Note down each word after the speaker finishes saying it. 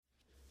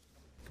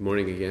Good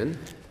morning again.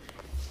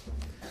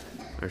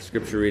 Our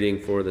scripture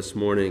reading for this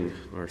morning,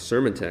 our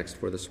sermon text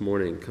for this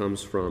morning,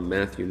 comes from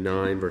Matthew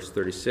 9, verse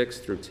 36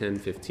 through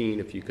 10:15.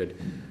 If you could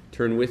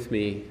turn with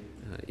me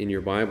in your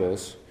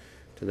Bibles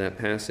to that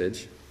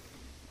passage.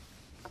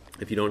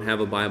 If you don't have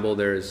a Bible,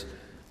 there's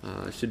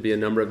should be a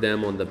number of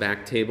them on the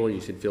back table.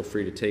 You should feel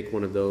free to take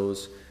one of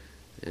those.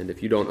 And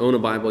if you don't own a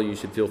Bible, you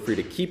should feel free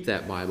to keep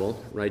that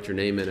Bible, write your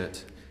name in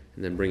it,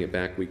 and then bring it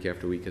back week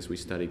after week as we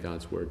study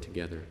God's Word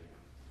together.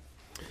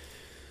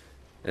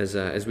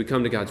 As we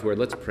come to God's Word,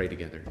 let's pray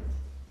together.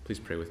 Please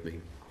pray with me.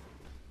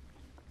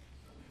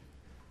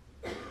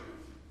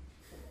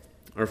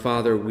 Our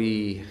Father,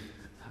 we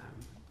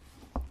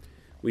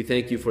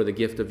thank you for the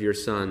gift of your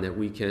Son, that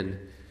we can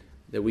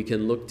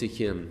look to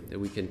him, that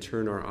we can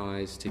turn our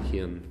eyes to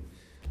him,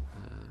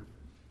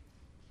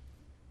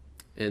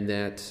 and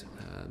that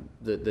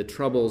the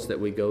troubles that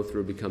we go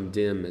through become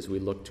dim as we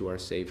look to our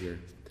Savior.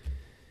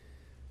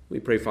 We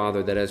pray,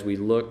 Father, that as we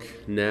look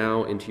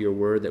now into your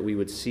word, that we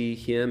would see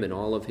him in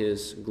all of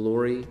his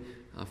glory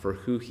for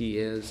who he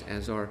is,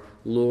 as our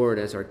Lord,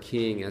 as our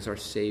King, as our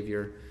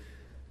Savior,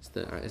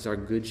 as our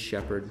good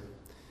shepherd.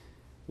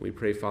 We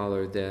pray,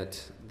 Father,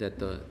 that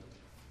the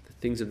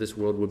things of this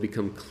world would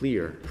become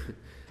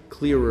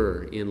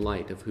clearer in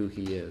light of who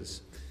he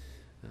is,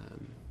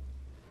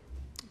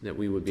 that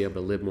we would be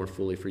able to live more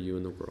fully for you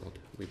in the world.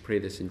 We pray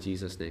this in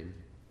Jesus' name.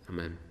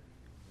 Amen.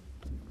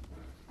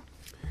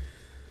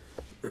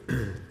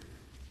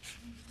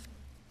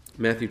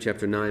 Matthew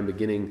chapter 9,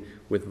 beginning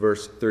with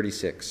verse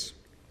 36.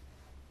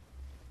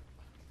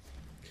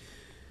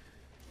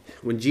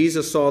 When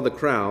Jesus saw the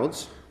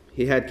crowds,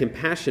 he had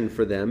compassion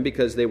for them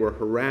because they were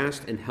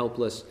harassed and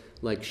helpless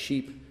like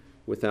sheep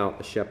without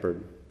a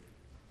shepherd.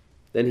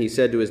 Then he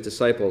said to his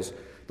disciples,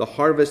 "The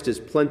harvest is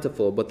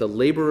plentiful, but the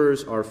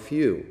laborers are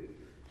few.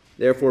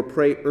 Therefore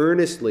pray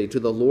earnestly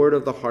to the Lord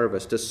of the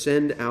harvest to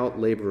send out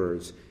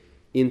laborers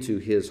into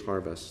his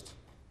harvest."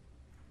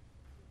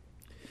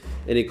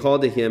 And he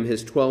called to him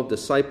his 12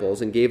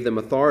 disciples and gave them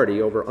authority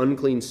over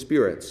unclean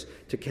spirits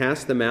to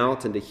cast them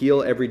out and to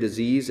heal every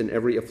disease and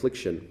every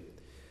affliction.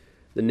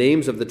 The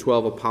names of the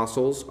 12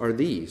 apostles are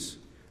these: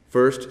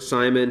 first,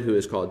 Simon, who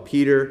is called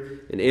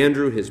Peter, and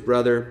Andrew, his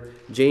brother,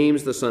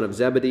 James, the son of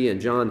Zebedee, and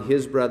John,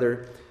 his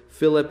brother,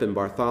 Philip and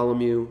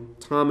Bartholomew,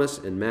 Thomas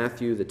and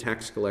Matthew, the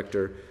tax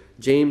collector,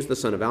 James, the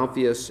son of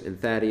Alphaeus,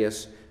 and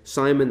Thaddeus,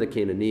 Simon the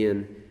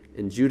Cananean,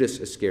 and Judas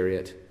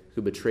Iscariot,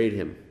 who betrayed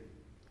him.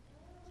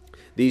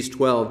 These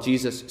 12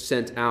 Jesus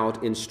sent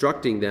out,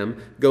 instructing them,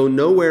 "Go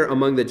nowhere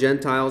among the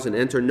Gentiles and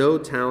enter no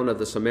town of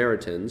the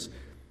Samaritans,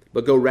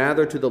 but go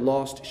rather to the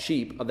lost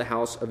sheep of the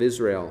house of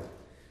Israel.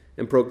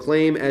 And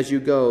proclaim as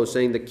you go,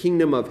 saying, 'The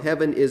kingdom of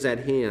heaven is at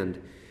hand.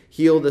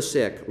 Heal the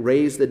sick,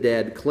 raise the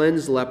dead,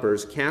 cleanse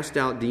lepers, cast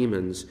out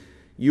demons.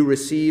 You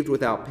received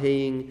without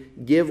paying,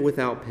 give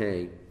without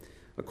pay.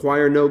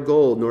 Acquire no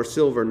gold, nor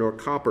silver, nor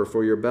copper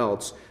for your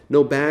belts,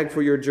 no bag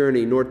for your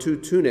journey, nor 2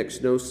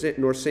 tunics,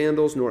 nor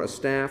sandals, nor a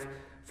staff,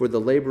 for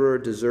the laborer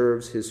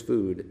deserves his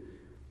food.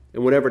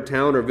 And whatever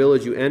town or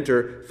village you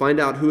enter, find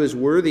out who is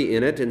worthy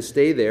in it, and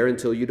stay there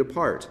until you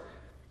depart.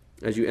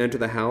 As you enter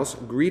the house,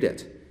 greet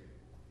it.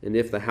 And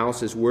if the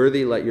house is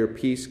worthy, let your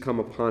peace come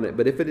upon it.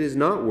 But if it is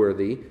not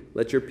worthy,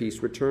 let your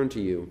peace return to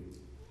you.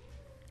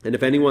 And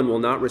if anyone will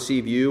not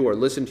receive you or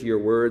listen to your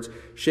words,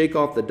 shake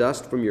off the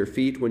dust from your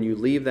feet when you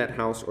leave that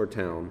house or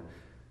town.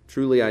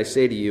 Truly I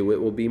say to you,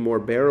 it will be more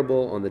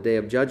bearable on the day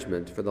of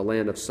judgment for the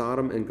land of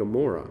Sodom and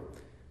Gomorrah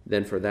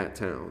than for that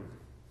town."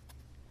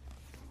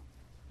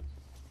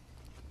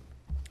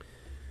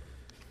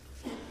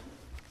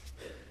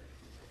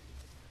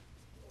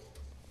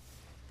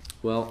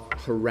 Well,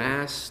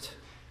 harassed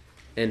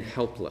and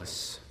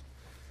helpless.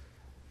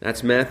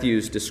 That's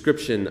Matthew's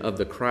description of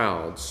the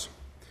crowds.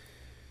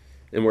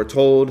 And we're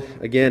told,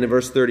 again in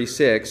verse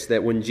 36,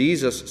 that when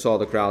Jesus saw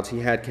the crowds, he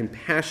had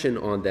compassion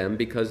on them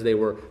because they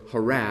were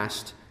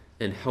harassed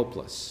and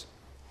helpless.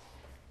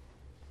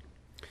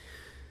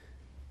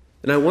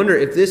 And I wonder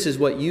if this is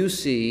what you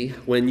see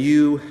when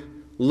you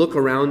look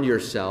around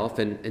yourself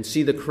and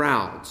see the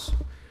crowds.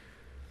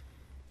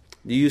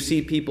 Do you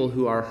see people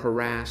who are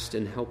harassed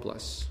and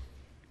helpless?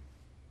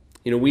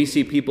 You know, we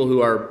see people who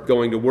are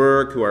going to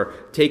work, who are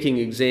taking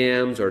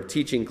exams or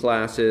teaching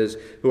classes,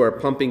 who are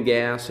pumping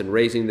gas and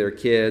raising their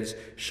kids,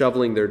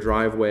 shoveling their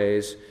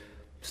driveways.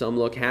 Some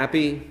look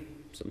happy,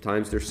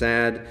 sometimes they're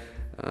sad.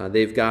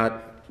 They've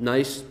got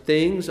nice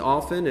things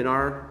often in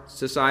our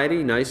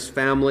society, nice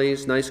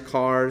families, nice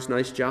cars,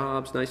 nice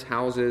jobs, nice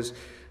houses,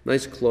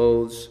 nice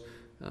clothes.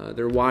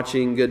 They're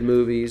watching good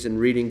movies and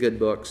reading good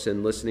books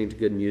and listening to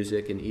good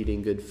music and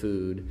eating good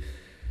food.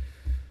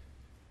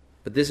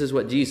 But this is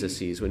what Jesus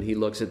sees when he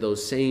looks at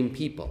those same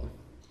people.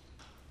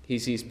 He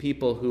sees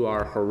people who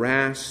are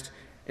harassed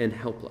and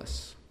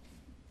helpless.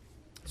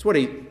 That's what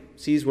he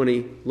sees when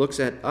he looks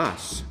at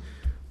us.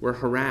 We're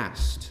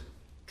harassed,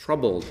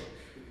 troubled.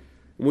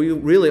 We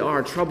really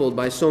are troubled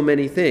by so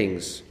many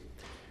things.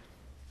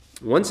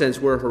 In one sense,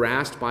 we're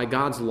harassed by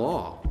God's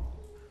law.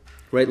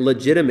 right?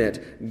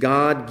 Legitimate,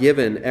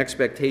 God-given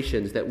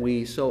expectations that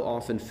we so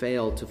often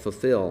fail to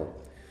fulfill.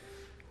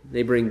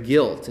 They bring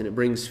guilt and it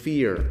brings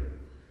fear.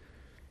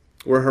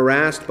 We're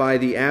harassed by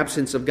the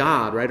absence of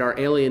God, right? Our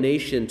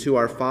alienation to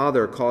our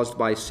Father caused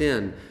by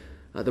sin.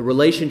 The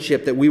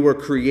relationship that we were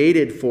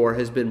created for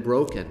has been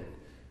broken,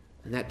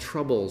 and that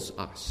troubles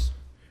us.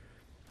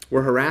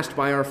 We're harassed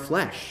by our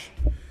flesh,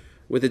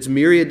 with its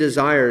myriad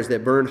desires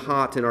that burn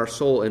hot in our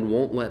soul and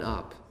won't let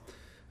up.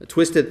 The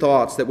twisted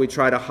thoughts that we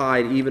try to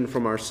hide even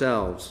from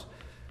ourselves.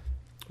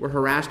 We're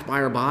harassed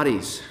by our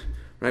bodies,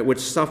 right, which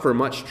suffer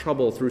much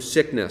trouble through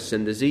sickness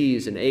and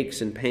disease and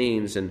aches and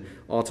pains and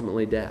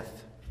ultimately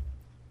death.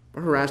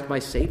 We're harassed by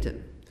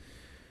Satan.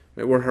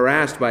 Right? We're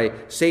harassed by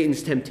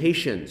Satan's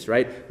temptations,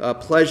 right?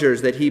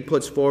 Pleasures that he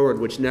puts forward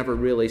which never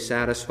really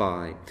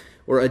satisfy,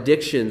 or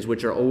addictions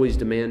which are always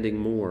demanding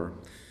more.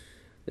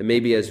 It may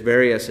be as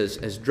various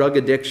as drug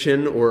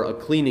addiction or a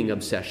cleaning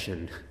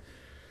obsession.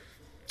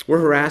 We're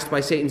harassed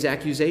by Satan's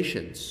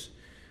accusations,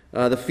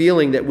 the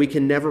feeling that we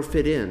can never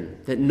fit in,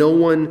 that no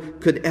one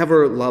could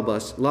ever love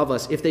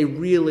us if they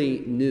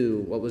really knew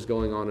what was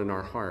going on in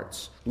our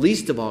hearts,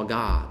 least of all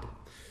God.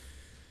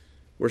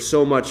 We're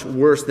so much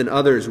worse than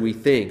others, we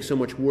think, so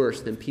much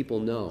worse than people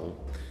know.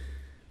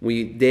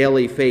 We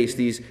daily face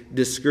these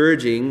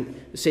discouraging,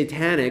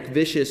 satanic,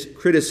 vicious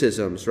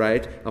criticisms,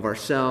 right, of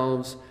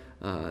ourselves,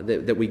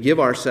 that we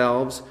give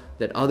ourselves,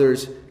 that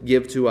others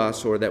give to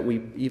us, or that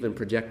we even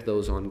project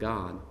those on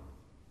God.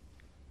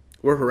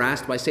 We're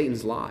harassed by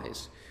Satan's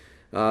lies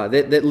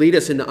that lead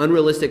us into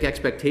unrealistic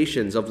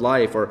expectations of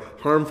life, or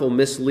harmful,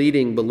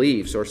 misleading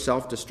beliefs, or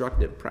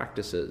self-destructive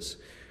practices.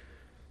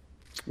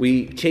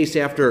 We chase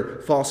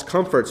after false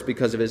comforts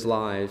because of his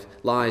lies,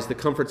 the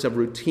comforts of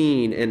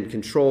routine and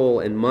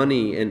control and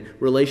money and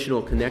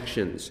relational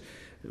connections.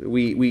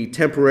 We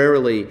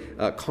temporarily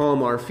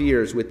calm our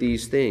fears with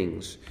these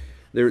things.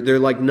 They're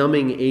like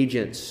numbing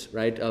agents,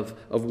 right,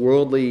 of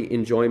worldly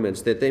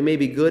enjoyments, that they may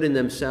be good in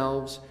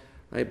themselves,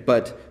 right,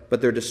 but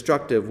they're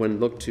destructive when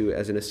looked to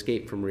as an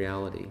escape from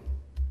reality.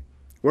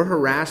 We're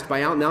harassed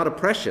by out-and-out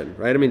oppression,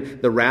 right? I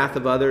mean, the wrath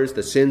of others,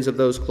 the sins of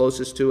those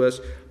closest to us,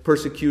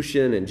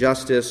 persecution,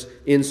 injustice,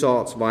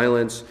 insults,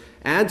 violence.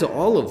 Add to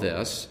all of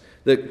this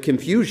the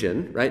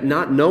confusion, right?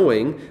 Not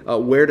knowing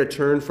where to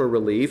turn for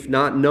relief,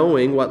 not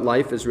knowing what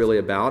life is really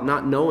about,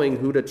 not knowing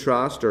who to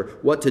trust or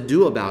what to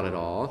do about it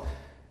all.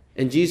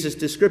 And Jesus'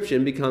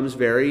 description becomes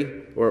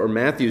or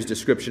Matthew's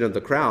description of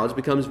the crowds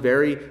becomes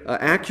very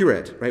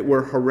accurate, right?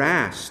 We're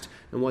harassed,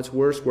 and what's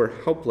worse,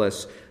 we're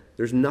helpless.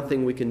 There's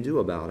nothing we can do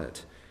about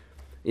it.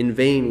 In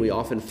vain, we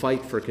often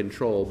fight for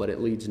control, but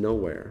it leads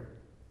nowhere.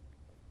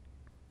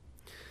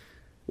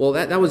 Well,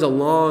 that was a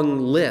long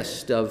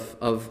list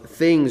of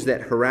things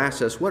that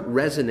harass us. What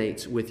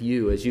resonates with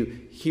you as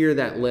you hear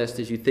that list,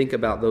 as you think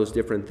about those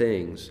different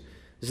things?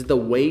 Is it the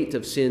weight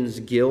of sin's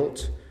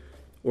guilt,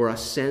 or a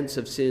sense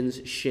of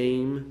sin's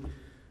shame,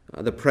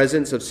 the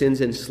presence of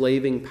sin's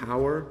enslaving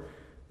power,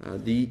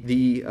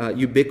 the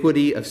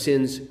ubiquity of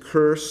sin's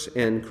curse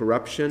and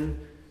corruption?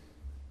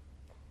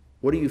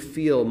 What do you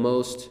feel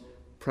most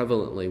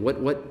prevalently?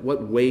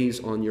 What weighs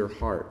on your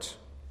heart?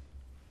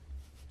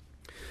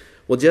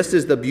 Well, just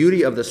as the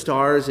beauty of the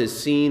stars is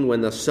seen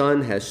when the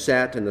sun has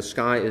set and the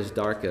sky is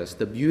darkest,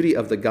 the beauty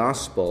of the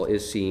gospel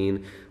is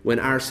seen when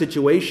our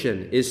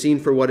situation is seen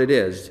for what it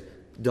is,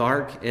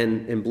 dark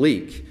and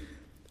bleak,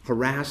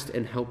 harassed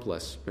and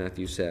helpless,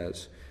 Matthew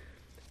says.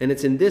 And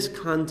it's in this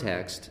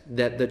context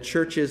that the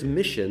church's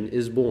mission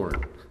is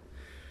born.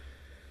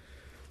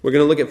 We're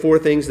going to look at 4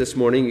 things this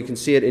morning. You can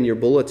see it in your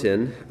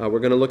bulletin. We're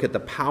going to look at the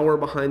power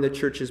behind the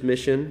church's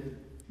mission,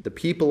 the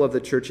people of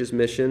the church's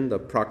mission, the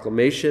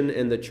proclamation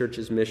and the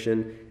church's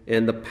mission,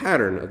 and the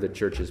pattern of the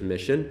church's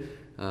mission.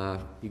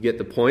 You get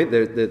the point.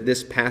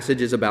 This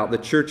passage is about the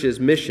church's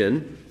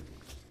mission.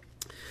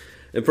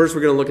 And first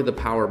we're going to look at the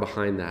power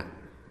behind that.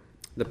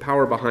 The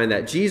power behind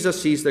that.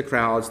 Jesus sees the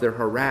crowds. They're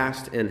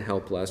harassed and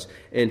helpless,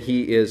 and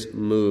he is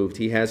moved.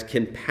 He has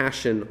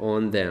compassion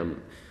on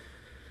them.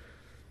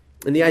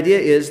 And the idea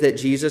is that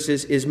Jesus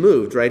is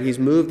moved, right? He's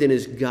moved in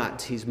his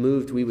gut. He's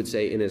moved, we would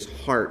say, in his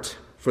heart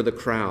for the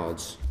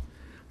crowds.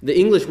 The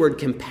English word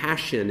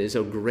compassion is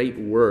a great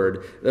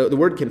word. The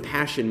word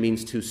compassion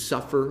means to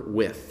suffer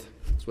with.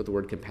 That's what the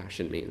word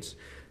compassion means,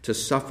 to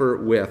suffer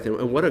with.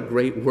 And what a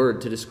great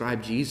word to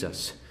describe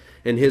Jesus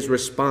and his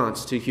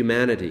response to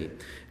humanity.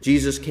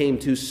 Jesus came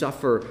to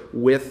suffer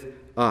with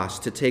us,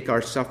 to take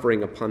our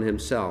suffering upon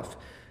himself.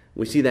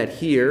 We see that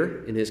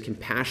here in his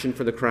compassion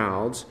for the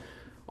crowds.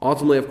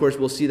 Ultimately, of course,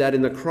 we'll see that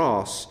in the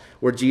cross,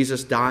 where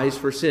Jesus dies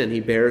for sin. He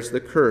bears the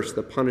curse,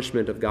 the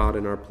punishment of God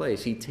in our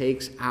place. He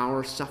takes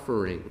our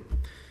suffering.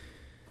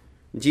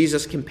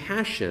 Jesus'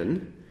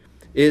 compassion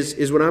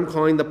is what I'm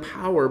calling the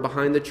power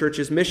behind the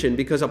church's mission,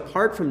 because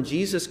apart from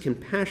Jesus'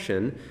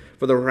 compassion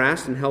for the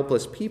harassed and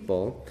helpless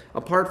people,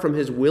 apart from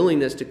his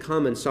willingness to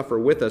come and suffer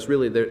with us,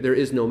 really there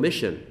is no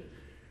mission.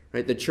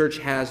 Right? The church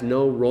has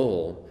no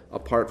role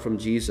apart from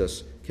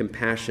Jesus'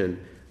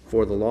 compassion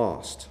for the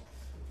lost.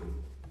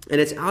 And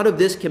it's out of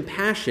this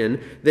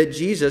compassion that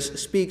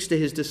Jesus speaks to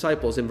his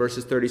disciples in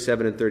verses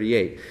 37 and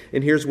 38.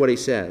 And here's what he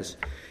says.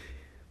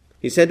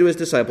 He said to his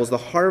disciples, "The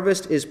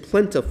harvest is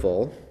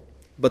plentiful,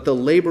 but the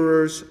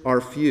laborers are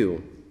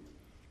few.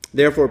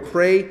 Therefore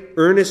pray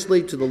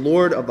earnestly to the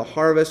Lord of the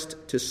harvest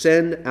to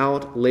send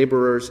out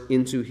laborers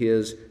into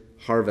his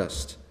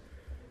harvest."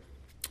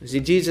 See,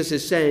 Jesus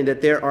is saying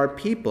that there are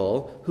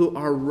people who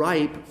are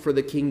ripe for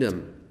the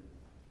kingdom.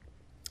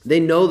 They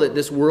know that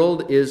this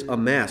world is a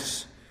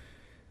mess.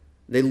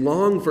 They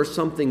long for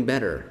something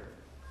better.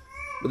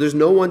 But there's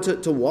no one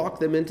to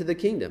walk them into the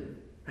kingdom.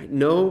 Right?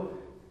 No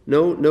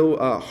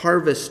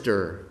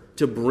harvester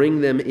to bring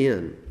them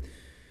in.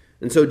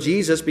 And so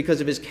Jesus, because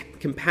of his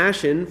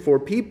compassion for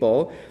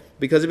people,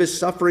 because of his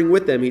suffering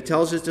with them, he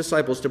tells his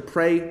disciples to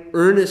pray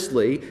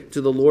earnestly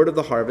to the Lord of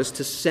the harvest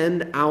to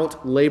send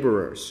out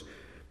laborers.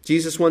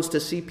 Jesus wants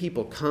to see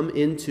people come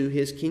into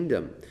his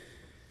kingdom.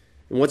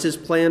 And what's his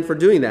plan for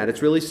doing that?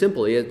 It's really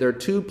simple. There are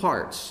two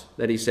parts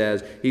that he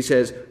says. He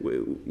says,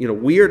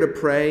 we are to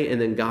pray, and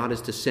then God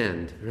is to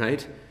send,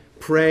 right?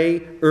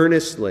 Pray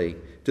earnestly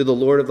to the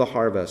Lord of the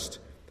harvest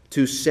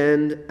to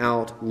send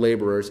out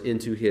laborers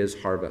into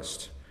his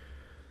harvest.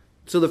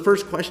 So the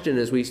first question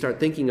as we start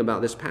thinking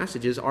about this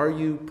passage is, are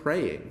you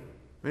praying?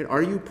 Right?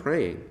 Are you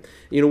praying?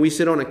 We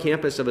sit on a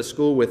campus of a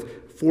school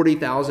with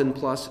 40,000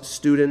 plus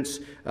students,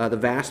 the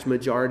vast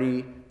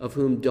majority of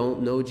whom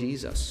don't know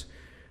Jesus.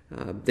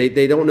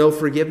 They don't know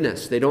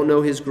forgiveness. They don't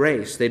know his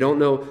grace. They don't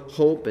know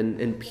hope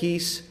and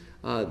peace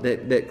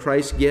that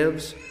Christ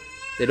gives.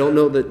 They don't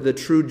know the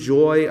true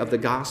joy of the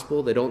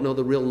gospel. They don't know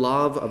the real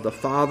love of the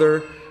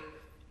Father.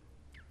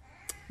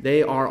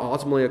 They are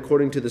ultimately,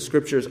 according to the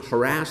Scriptures,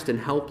 harassed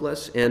and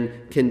helpless and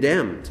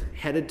condemned,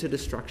 headed to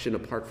destruction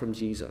apart from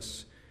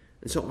Jesus.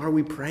 And so are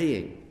we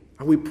praying?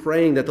 Are we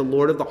praying that the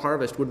Lord of the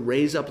harvest would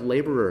raise up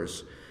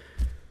laborers?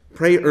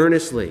 Pray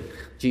earnestly,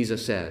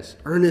 Jesus says,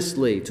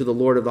 earnestly to the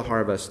Lord of the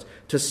harvest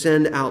to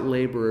send out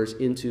laborers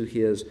into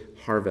his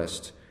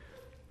harvest.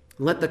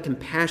 Let the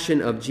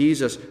compassion of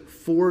Jesus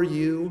for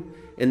you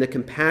and the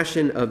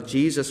compassion of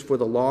Jesus for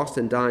the lost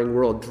and dying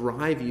world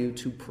drive you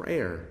to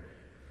prayer.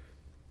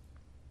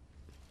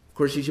 Of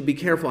course, you should be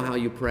careful how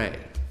you pray,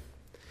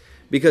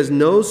 because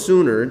no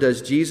sooner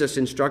does Jesus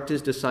instruct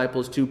his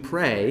disciples to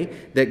pray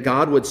that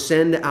God would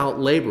send out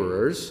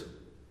laborers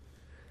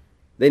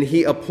than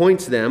he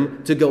appoints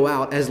them to go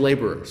out as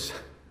laborers.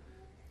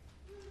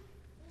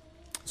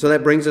 So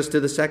that brings us to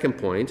the second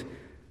point,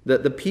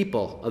 the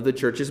people of the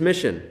church's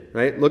mission.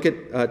 Right? Look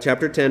at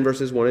chapter 10,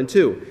 verses 1 and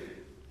 2.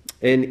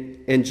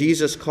 And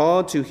Jesus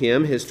called to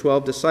him his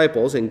 12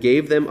 disciples and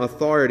gave them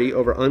authority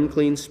over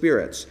unclean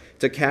spirits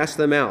to cast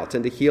them out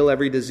and to heal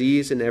every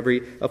disease and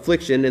every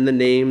affliction. And the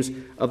names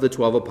of the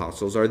 12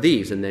 apostles are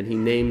these. And then he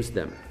names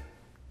them.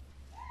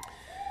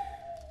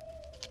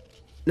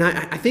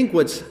 Now, I think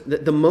what's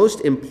the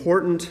most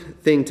important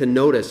thing to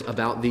notice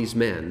about these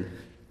men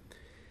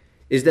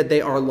is that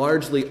they are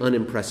largely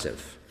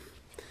unimpressive.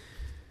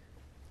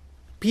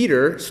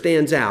 Peter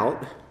stands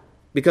out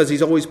because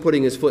he's always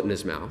putting his foot in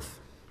his mouth.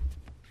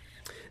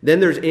 Then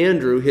there's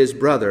Andrew, his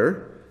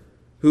brother,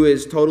 who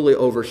is totally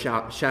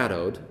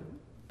overshadowed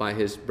by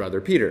his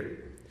brother Peter.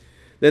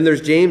 Then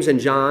there's James and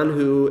John,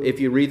 who, if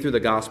you read through the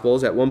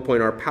Gospels, at one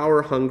point are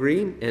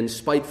power-hungry and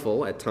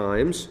spiteful at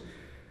times.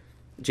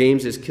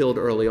 James is killed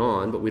early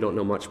on, but we don't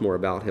know much more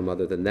about him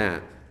other than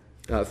that.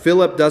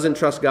 Philip doesn't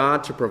trust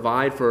God to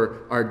provide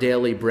for our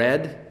daily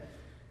bread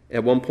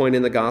at one point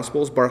in the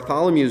Gospels.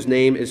 Bartholomew's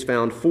name is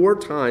found 4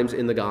 times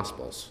in the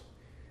Gospels.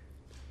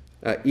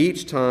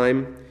 Each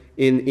time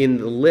in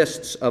the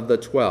lists of the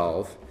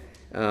 12,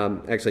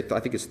 actually I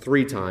think it's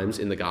 3 times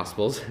in the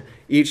Gospels,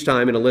 each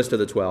time in a list of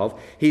the 12.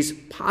 He's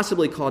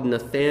possibly called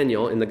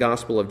Nathanael in the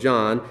Gospel of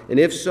John, and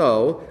if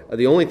so,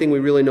 the only thing we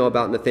really know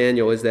about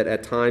Nathanael is that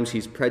at times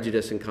he's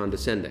prejudiced and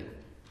condescending.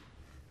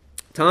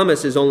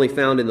 Thomas is only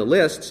found in the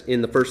lists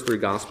in the first 3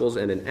 Gospels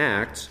and in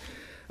Acts,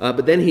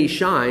 but then he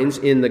shines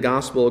in the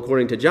Gospel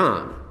according to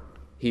John.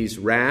 He's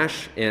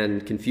rash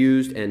and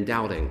confused and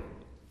doubting.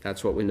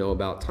 That's what we know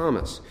about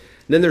Thomas.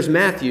 And then there's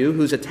Matthew,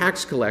 who's a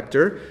tax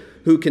collector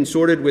who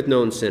consorted with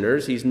known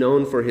sinners. He's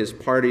known for his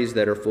parties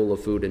that are full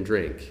of food and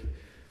drink.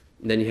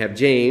 And then you have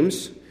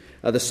James,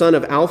 the son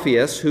of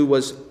Alphaeus, who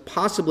was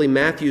possibly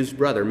Matthew's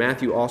brother.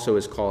 Matthew also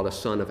is called a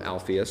son of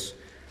Alphaeus.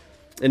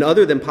 And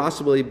other than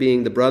possibly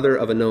being the brother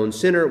of a known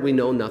sinner, we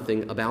know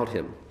nothing about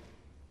him.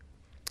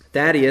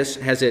 Thaddeus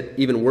has it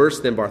even worse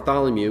than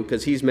Bartholomew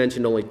because he's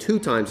mentioned only 2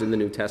 times in the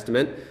New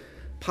Testament,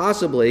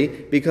 possibly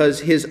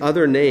because his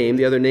other name,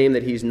 the other name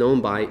that he's known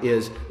by,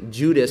 is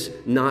Judas,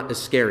 not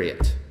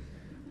Iscariot,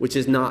 which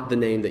is not the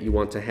name that you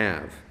want to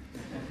have.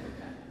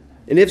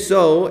 And if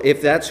so,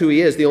 if that's who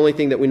he is, the only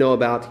thing that we know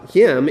about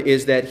him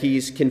is that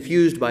he's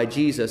confused by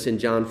Jesus in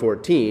John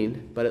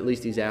 14, but at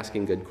least he's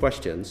asking good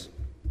questions.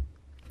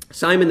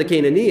 Simon the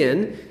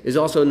Canaanian is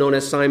also known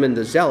as Simon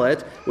the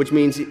Zealot, which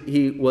means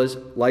he was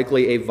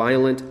likely a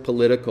violent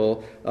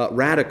political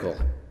radical.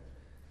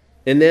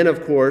 And then,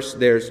 of course,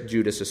 there's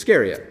Judas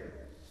Iscariot.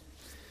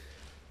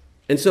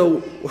 And so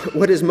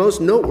what is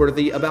most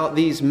noteworthy about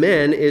these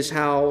men is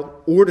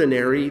how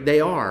ordinary they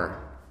are.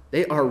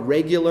 They are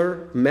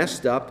regular,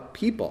 messed up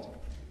people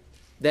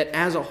that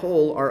as a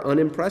whole are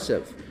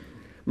unimpressive.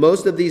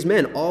 Most of these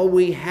men, all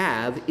we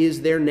have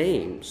is their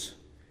names.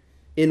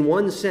 In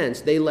one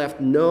sense, they left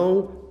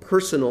no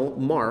personal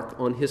mark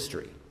on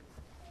history.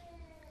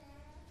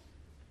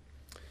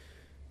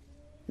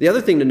 The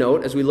other thing to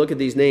note as we look at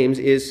these names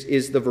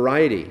is the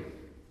variety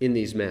in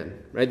these men.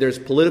 Right? There's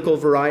political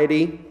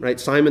variety. Right?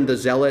 Simon the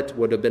Zealot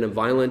would have been a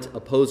violent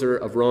opposer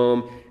of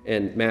Rome,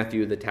 and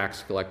Matthew the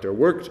tax collector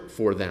worked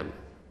for them.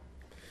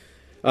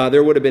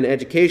 There would have been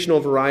educational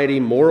variety,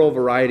 moral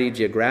variety,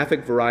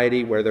 geographic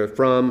variety, where they're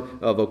from,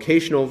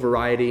 vocational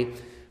variety.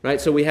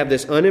 Right? So we have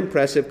this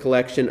unimpressive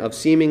collection of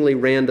seemingly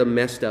random,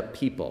 messed up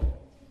people.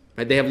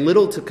 Right? They have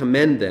little to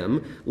commend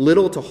them,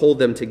 little to hold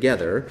them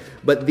together,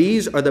 but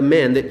these are the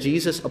men that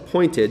Jesus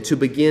appointed to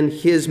begin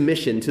his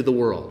mission to the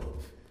world.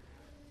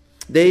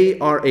 They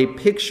are a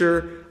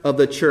picture of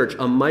the church,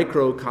 a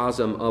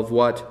microcosm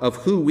of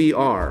who we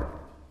are.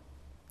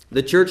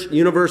 The church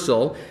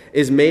universal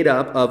is made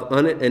up of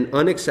an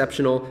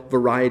unexceptional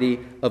variety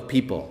of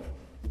people.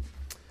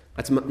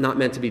 That's not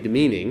meant to be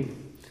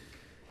demeaning.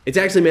 It's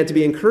actually meant to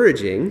be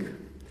encouraging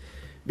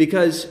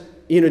because,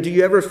 do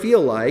you ever feel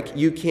like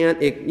you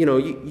can't,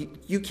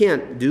 you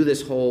can't do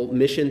this whole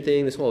mission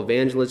thing, this whole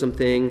evangelism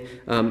thing.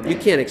 You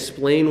can't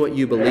explain what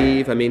you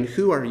believe. I mean,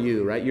 who are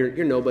you, right?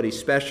 You're nobody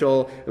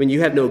special. I mean,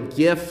 you have no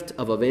gift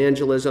of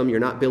evangelism. You're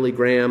not Billy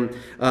Graham.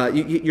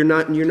 You're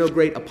no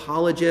great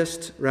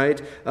apologist, right?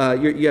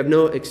 You have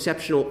no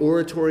exceptional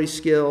oratory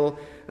skill.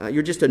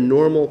 You're just a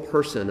normal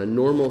person, a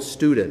normal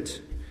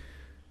student.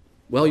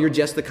 Well, you're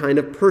just the kind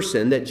of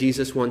person that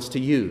Jesus wants to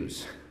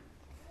use.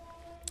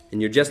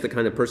 And you're just the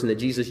kind of person that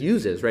Jesus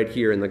uses right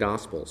here in the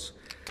Gospels.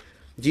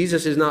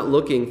 Jesus is not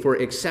looking for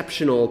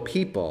exceptional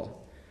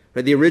people.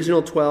 Right? The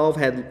original 12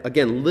 had,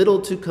 again,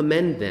 little to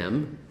commend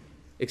them,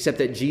 except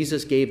that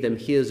Jesus gave them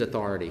his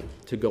authority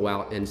to go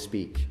out and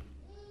speak.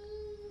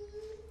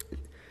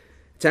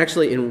 It's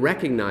actually in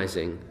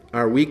recognizing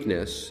our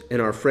weakness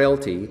and our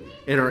frailty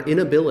and our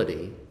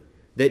inability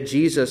that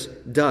Jesus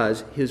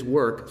does his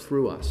work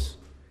through us.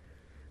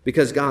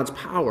 Because God's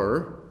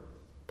power,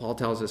 Paul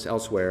tells us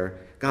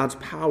elsewhere, God's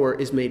power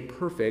is made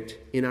perfect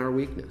in our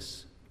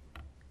weakness.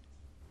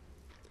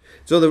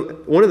 So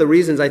one of the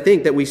reasons I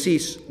think that we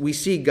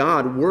see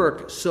God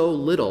work so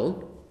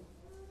little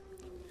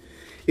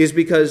is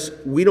because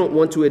we don't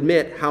want to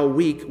admit how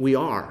weak we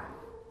are.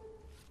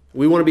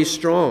 We want to be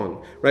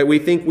strong, right? We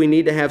think we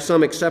need to have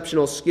some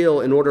exceptional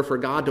skill in order for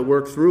God to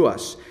work through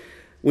us.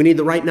 We need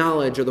the right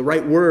knowledge or the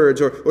right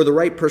words or the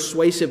right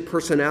persuasive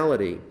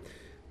personality.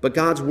 But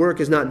God's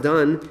work is not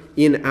done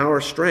in our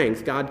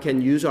strength. God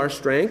can use our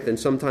strength, and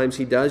sometimes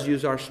he does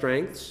use our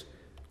strengths.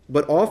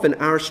 But often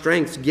our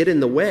strengths get in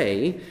the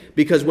way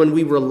because when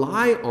we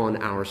rely on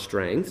our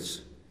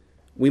strengths,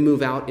 we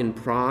move out in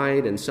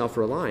pride and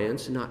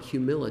self-reliance, not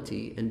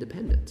humility and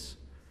dependence.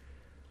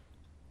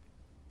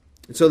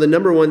 And so the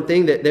number one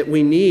thing that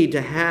we need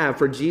to have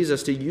for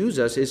Jesus to use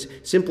us is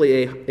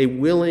simply a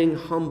willing,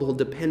 humble,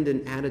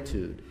 dependent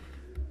attitude.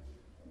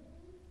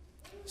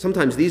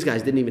 Sometimes these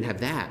guys didn't even have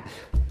that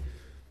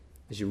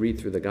as you read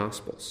through the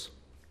Gospels.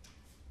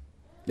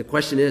 The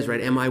question is, right,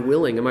 am I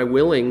willing? Am I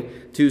willing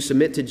to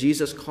submit to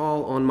Jesus'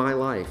 call on my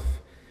life?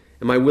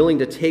 Am I willing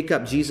to take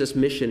up Jesus'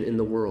 mission in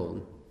the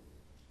world?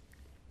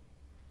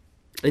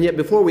 And yet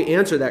before we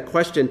answer that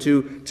question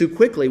too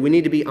quickly, we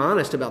need to be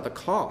honest about the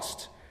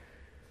cost.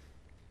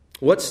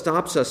 What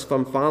stops us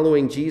from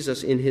following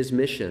Jesus in his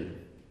mission?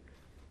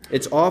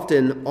 It's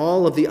often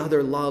all of the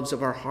other loves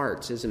of our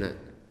hearts, isn't it?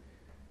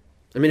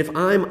 I mean, if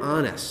I'm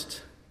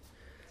honest,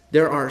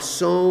 there are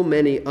so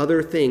many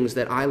other things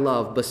that I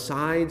love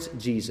besides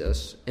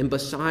Jesus and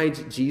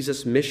besides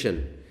Jesus'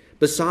 mission,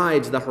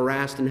 besides the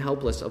harassed and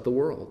helpless of the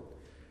world.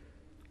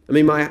 I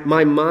mean,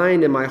 my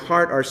mind and my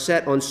heart are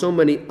set on so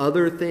many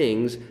other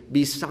things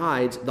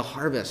besides the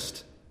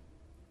harvest.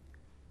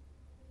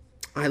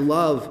 I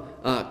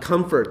love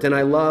comfort, and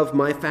I love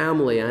my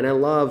family, and I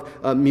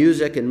love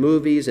music and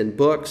movies and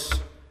books.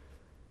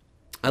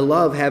 I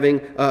love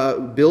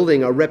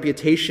building a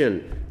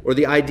reputation or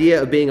the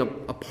idea of being a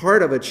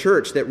part of a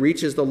church that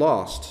reaches the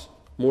lost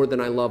more than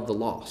I love the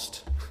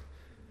lost.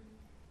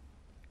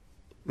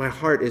 My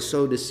heart is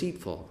so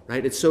deceitful,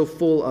 right? It's so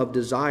full of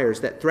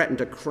desires that threaten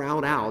to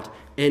crowd out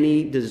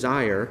any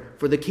desire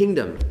for the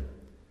kingdom,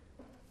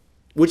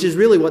 which is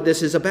really what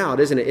this is about,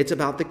 isn't it? It's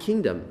about the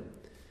kingdom.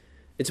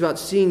 It's about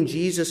seeing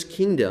Jesus'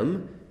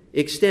 kingdom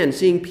extend,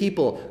 seeing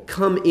people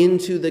come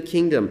into the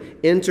kingdom,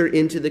 enter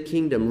into the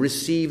kingdom,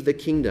 receive the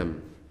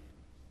kingdom.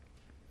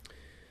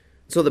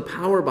 So the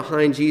power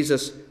behind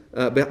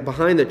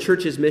behind the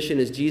church's mission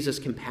is Jesus'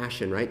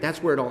 compassion, right?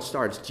 That's where it all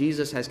starts.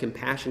 Jesus has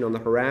compassion on the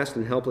harassed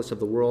and helpless of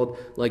the world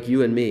like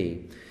you and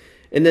me.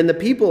 And then the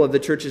people of the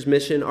church's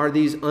mission are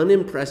these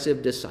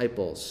unimpressive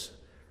disciples,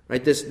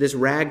 right? This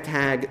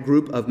ragtag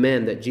group of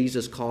men that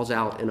Jesus calls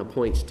out and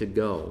appoints to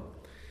go.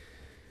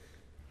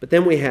 But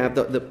then we have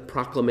the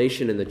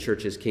proclamation in the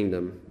church's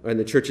kingdom, or in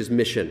the church's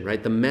mission,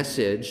 right? The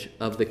message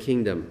of the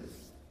kingdom.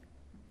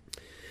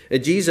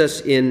 Jesus,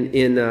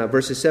 in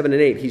verses 7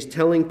 and 8, he's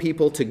telling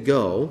people to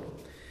go.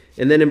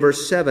 And then in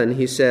verse 7,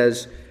 he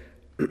says,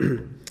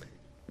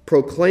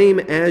 proclaim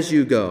as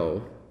you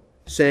go,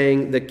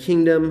 saying, the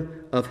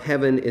kingdom of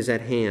heaven is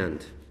at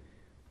hand.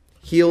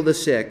 Heal the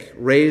sick,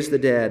 raise the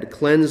dead,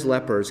 cleanse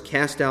lepers,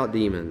 cast out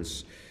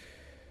demons.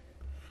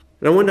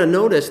 And I want to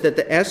notice that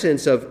the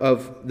essence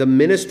of the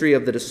ministry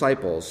of the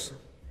disciples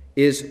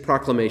is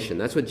proclamation.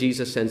 That's what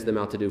Jesus sends them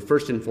out to do,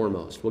 first and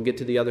foremost. We'll get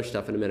to the other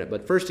stuff in a minute.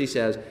 But first he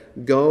says,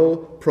 go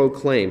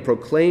proclaim.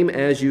 Proclaim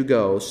as you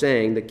go,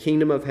 saying, the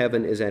kingdom of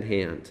heaven is at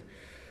hand.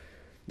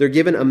 They're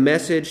given a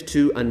message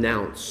to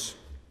announce.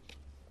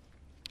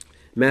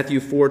 Matthew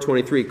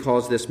 4:23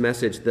 calls this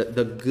message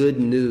the good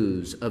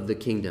news of the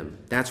kingdom.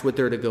 That's what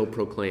they're to go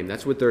proclaim.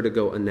 That's what they're to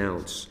go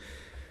announce.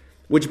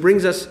 Which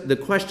brings us the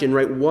question,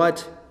 right?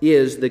 What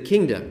is the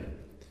kingdom?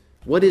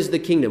 What is the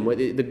kingdom?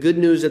 The good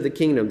news of the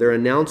kingdom. They're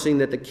announcing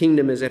that the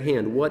kingdom is at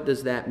hand. What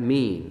does that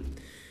mean?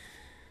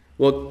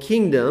 Well, a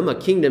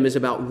kingdom is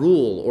about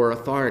rule or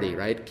authority,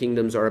 right?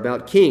 Kingdoms are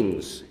about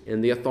kings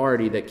and the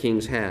authority that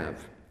kings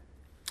have.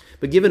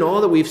 But given all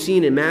that we've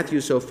seen in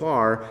Matthew so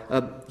far,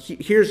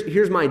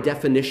 here's my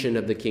definition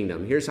of the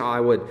kingdom. Here's how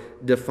I would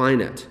define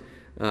it.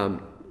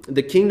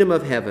 The kingdom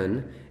of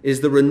heaven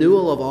is the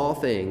renewal of all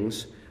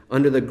things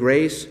under the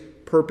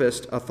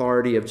grace-purposed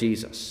authority of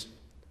Jesus.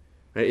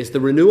 Right? It's the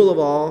renewal of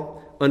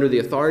all under the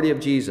authority of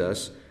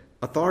Jesus,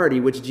 authority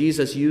which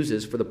Jesus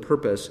uses for the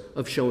purpose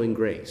of showing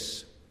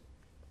grace.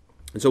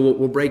 And so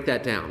we'll break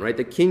that down, right?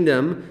 The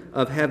kingdom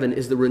of heaven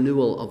is the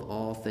renewal of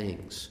all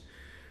things.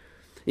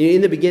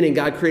 In the beginning,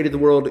 God created the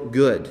world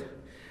good.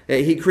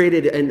 He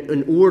created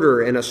an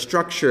order and a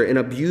structure and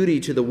a beauty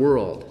to the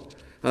world.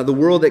 The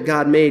world that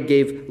God made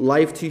gave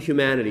life to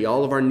humanity.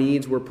 All of our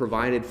needs were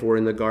provided for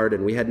in the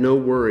garden. We had no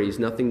worries,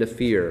 nothing to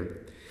fear.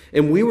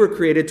 And we were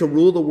created to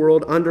rule the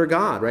world under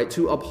God, right?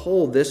 To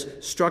uphold this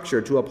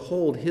structure, to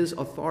uphold his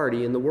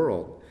authority in the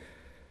world.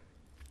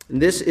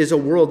 And this is a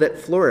world that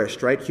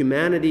flourished, right?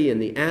 Humanity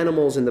and the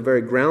animals and the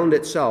very ground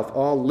itself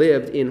all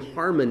lived in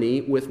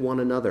harmony with one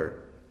another.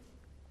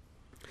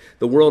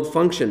 The world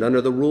functioned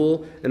under the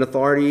rule and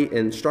authority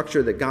and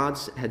structure that God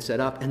had set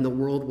up, and the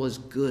world was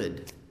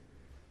good.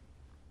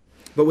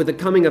 But with the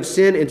coming of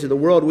sin into the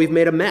world, we've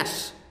made a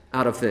mess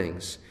out of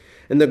things.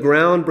 And the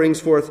ground brings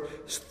forth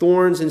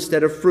thorns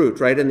instead of fruit,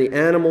 right? And the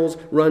animals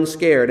run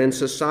scared, and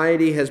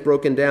society has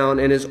broken down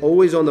and is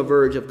always on the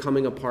verge of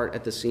coming apart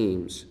at the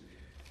seams.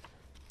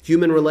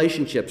 Human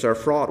relationships are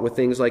fraught with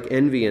things like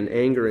envy and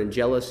anger and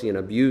jealousy and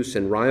abuse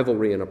and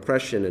rivalry and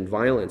oppression and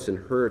violence and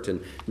hurt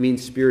and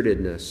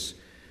mean-spiritedness.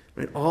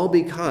 Right? All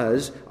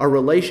because our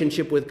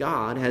relationship with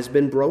God has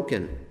been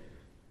broken.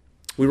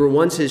 We were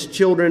once his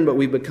children, but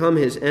we've become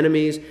his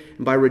enemies.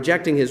 And by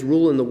rejecting his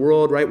rule in the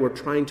world, right, we're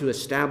trying to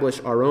establish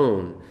our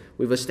own.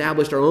 We've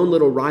established our own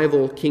little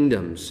rival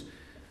kingdoms,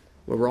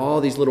 where we're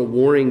all these little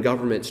warring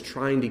governments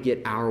trying to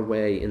get our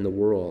way in the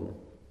world.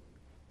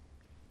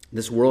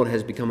 This world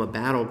has become a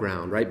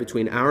battleground, right,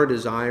 between our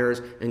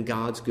desires and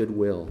God's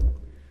goodwill.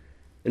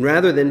 And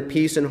rather than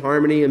peace and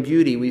harmony and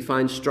beauty, we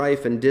find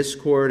strife and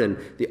discord and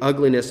the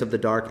ugliness of the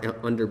dark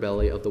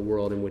underbelly of the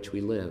world in which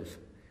we live.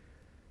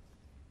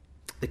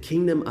 The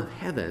kingdom of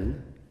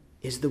heaven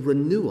is the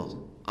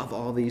renewal of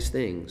all these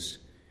things.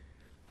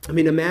 I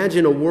mean,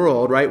 imagine a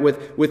world, right,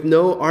 with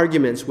no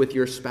arguments with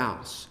your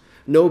spouse,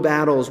 no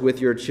battles with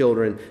your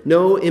children,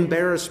 no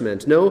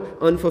embarrassment, no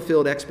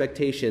unfulfilled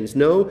expectations,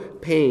 no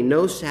pain,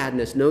 no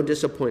sadness, no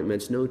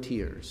disappointments, no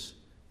tears.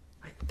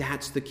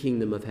 That's the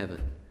kingdom of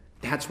heaven.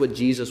 That's what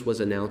Jesus was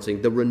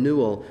announcing, the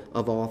renewal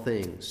of all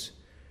things.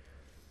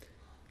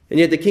 And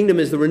yet the kingdom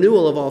is the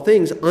renewal of all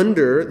things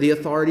under the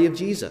authority of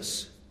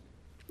Jesus.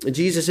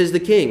 Jesus is the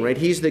king, right?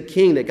 He's the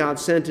king that God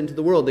sent into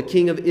the world, the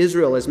king of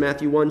Israel, as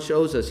Matthew 1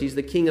 shows us. He's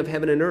the king of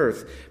heaven and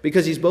earth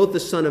because he's both the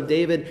son of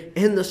David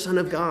and the son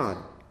of God.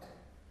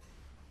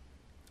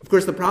 Of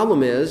course, the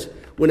problem is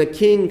when a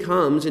king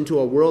comes into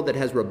a world that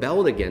has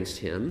rebelled against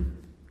him,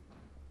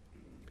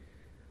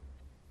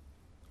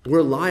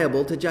 we're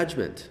liable to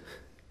judgment.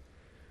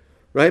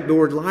 Right? But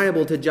we're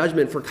liable to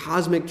judgment for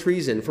cosmic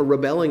treason, for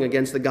rebelling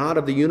against the God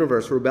of the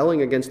universe,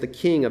 rebelling against the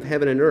king of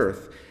heaven and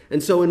earth.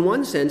 And so in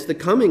one sense, the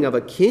coming of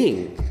a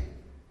king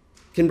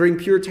can bring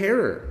pure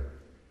terror.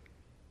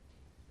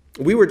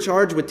 We were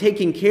charged with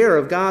taking care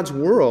of God's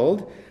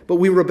world, but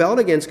we rebelled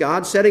against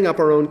God, setting up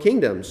our own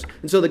kingdoms.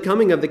 And so the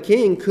coming of the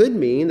king could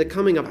mean the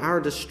coming of our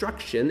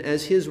destruction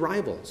as his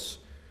rivals.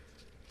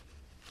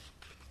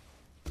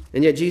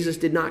 And yet Jesus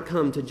did not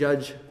come to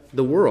judge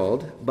the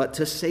world, but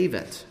to save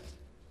it.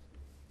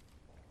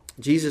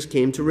 Jesus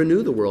came to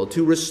renew the world,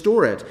 to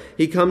restore it.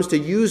 He comes to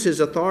use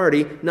his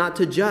authority not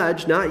to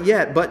judge, not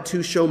yet, but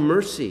to show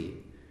mercy.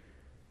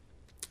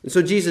 And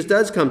so Jesus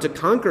does come to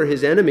conquer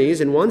his enemies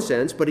in one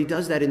sense, but he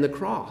does that in the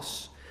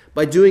cross.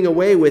 By doing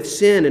away with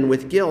sin and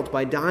with guilt,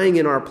 by dying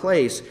in our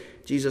place,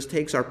 Jesus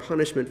takes our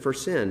punishment for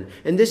sin.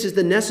 And this is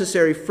the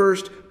necessary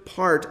first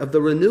part of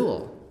the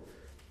renewal.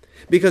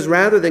 Because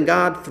rather than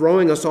God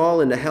throwing us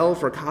all into hell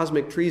for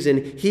cosmic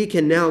treason, he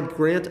can now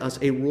grant us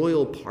a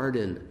royal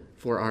pardon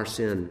for our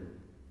sin.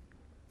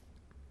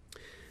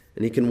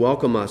 And he can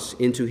welcome us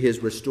into his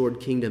restored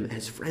kingdom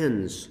as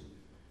friends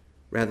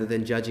rather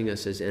than judging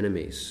us as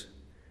enemies.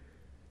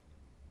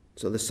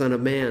 So the Son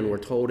of Man, we're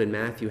told in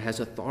Matthew, has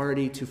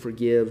authority to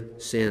forgive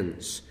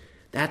sins.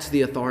 That's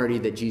the authority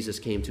that Jesus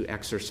came to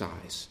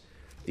exercise.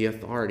 The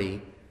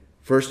authority,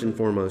 first and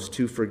foremost,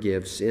 to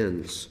forgive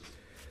sins.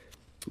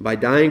 By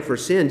dying for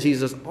sin,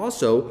 Jesus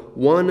also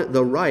won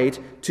the right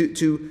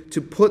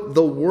to put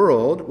the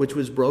world, which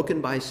was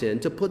broken by sin,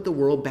 to put the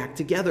world back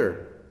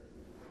together.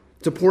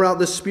 To pour out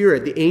the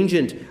Spirit, the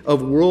agent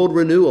of world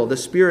renewal. The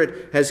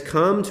Spirit has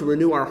come to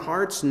renew our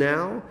hearts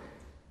now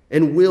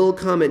and will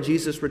come at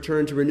Jesus'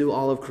 return to renew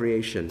all of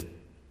creation,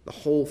 the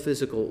whole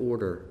physical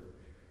order.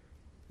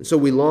 And so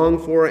we long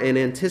for and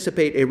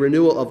anticipate a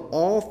renewal of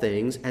all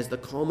things as the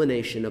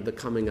culmination of the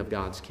coming of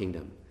God's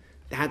kingdom.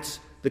 That's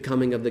the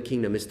coming of the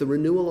kingdom. It's the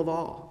renewal of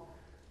all,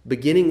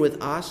 beginning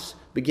with us,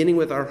 beginning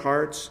with our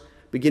hearts,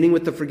 beginning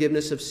with the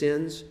forgiveness of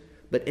sins,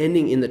 but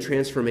ending in the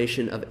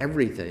transformation of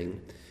everything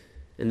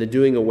and the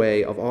doing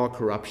away of all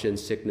corruption,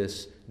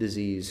 sickness,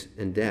 disease,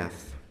 and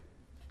death.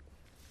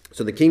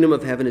 So the kingdom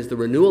of heaven is the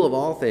renewal of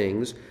all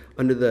things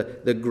under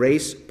the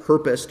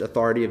grace-purposed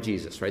authority of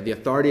Jesus, right? The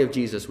authority of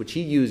Jesus, which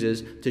he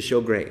uses to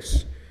show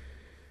grace.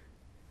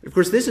 Of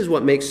course, this is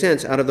what makes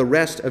sense out of the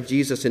rest of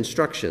Jesus'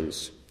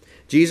 instructions.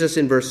 Jesus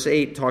in verse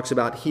 8 talks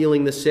about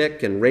healing the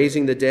sick and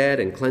raising the dead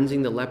and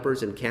cleansing the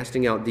lepers and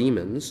casting out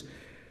demons.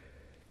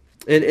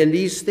 And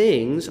these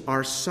things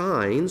are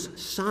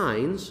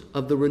signs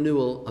of the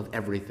renewal of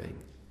everything.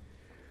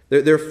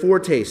 They're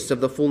foretastes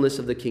of the fullness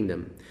of the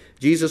kingdom.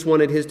 Jesus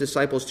wanted his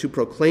disciples to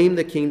proclaim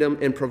the kingdom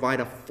and provide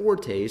a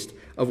foretaste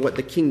of what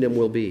the kingdom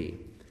will be.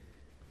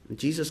 And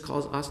Jesus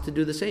calls us to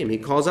do the same. He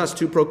calls us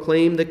to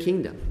proclaim the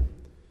kingdom.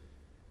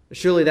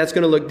 Surely that's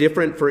going to look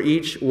different for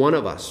each one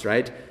of us,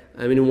 right?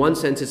 I mean, in one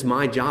sense, it's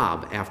my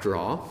job, after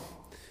all.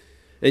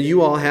 And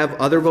you all have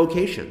other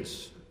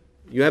vocations.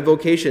 You have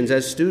vocations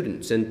as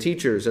students and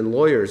teachers and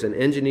lawyers and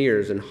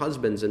engineers and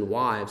husbands and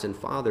wives and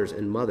fathers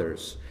and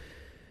mothers.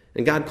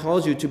 And God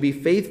calls you to be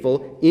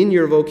faithful in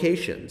your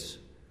vocations.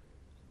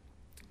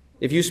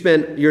 If you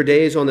spent your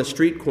days on the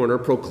street corner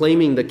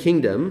proclaiming the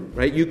kingdom,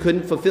 right, you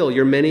couldn't fulfill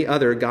your many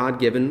other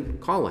God-given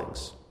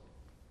callings.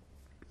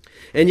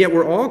 And yet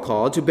we're all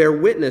called to bear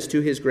witness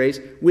to his grace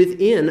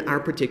within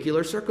our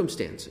particular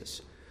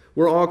circumstances.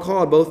 We're all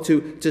called both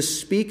to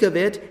speak of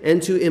it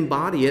and to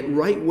embody it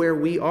right where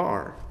we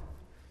are.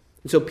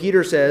 And so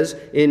Peter says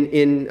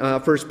in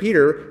 1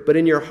 Peter, "But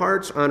in your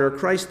hearts honor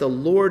Christ the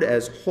Lord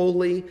as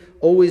holy,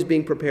 always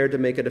being prepared to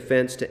make a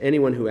defense to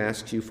anyone who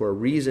asks you for a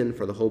reason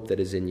for the hope that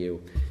is in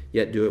you,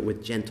 yet do it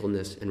with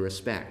gentleness and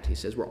respect." He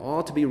says we're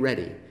all to be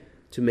ready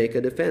to make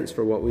a defense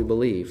for what we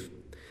believe.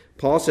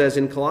 Paul says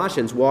in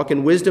Colossians, "Walk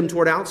in wisdom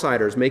toward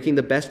outsiders, making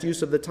the best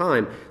use of the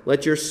time.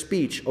 Let your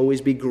speech always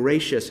be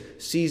gracious,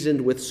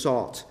 seasoned with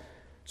salt,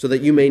 so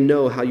that you may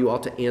know how you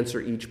ought to answer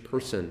each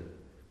person."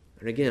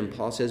 And again,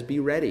 Paul says, be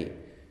ready.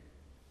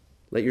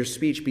 Let your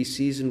speech be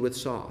seasoned with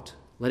salt.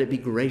 Let it be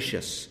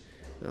gracious,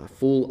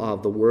 full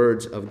of the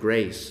words of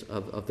grace,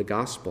 of the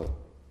gospel.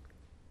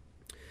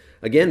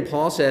 Again,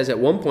 Paul says at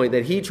one point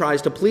that he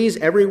tries to please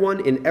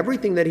everyone in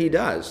everything that he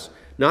does,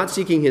 not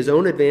seeking his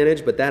own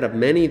advantage, but that of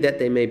many, that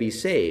they may be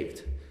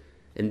saved.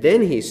 And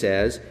then he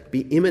says,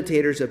 be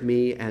imitators of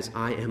me as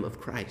I am of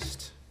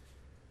Christ.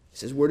 He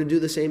says we're to do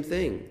the same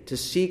thing, to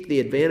seek the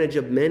advantage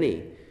of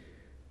many,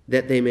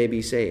 that they may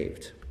be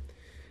saved.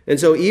 And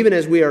so even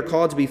as we are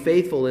called to be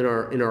faithful in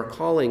our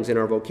callings, in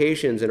our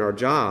vocations, in our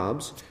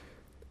jobs,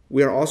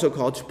 we are also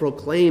called to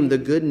proclaim the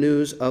good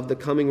news of the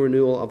coming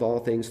renewal of all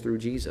things through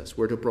Jesus.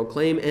 We're to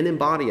proclaim and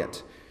embody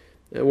it.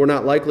 We're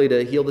not likely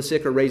to heal the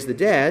sick or raise the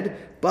dead,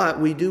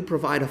 but we do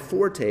provide a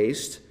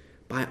foretaste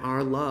by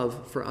our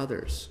love for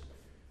others,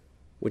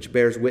 which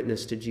bears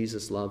witness to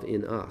Jesus' love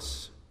in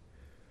us.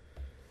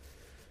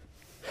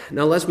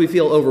 Now, lest we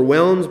feel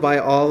overwhelmed by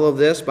all of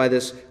this, by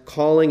this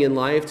calling in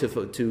life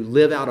to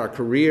live out our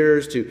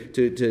careers,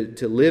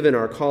 to live in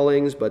our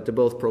callings, but to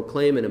both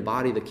proclaim and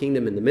embody the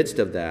kingdom in the midst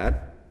of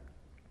that,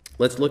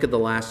 let's look at the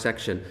last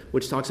section,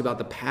 which talks about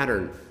the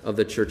pattern of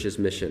the church's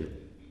mission.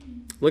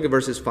 Look at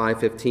verses 5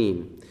 through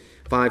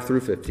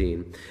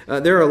 15.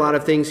 There are a lot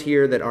of things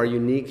here that are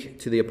unique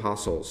to the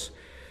apostles.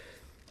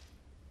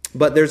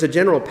 But there's a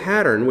general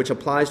pattern which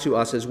applies to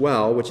us as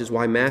well, which is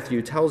why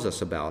Matthew tells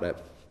us about it.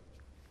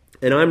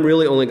 And I'm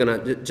really only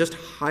going to just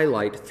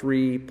highlight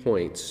 3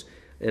 points,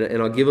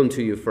 and I'll give them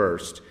to you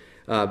first.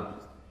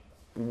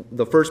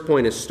 The first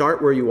point is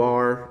start where you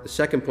are. The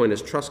second point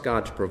is trust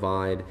God to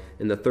provide.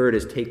 And the third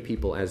is take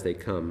people as they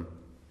come.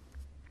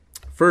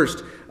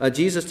 First,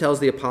 Jesus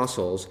tells the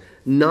apostles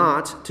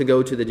not to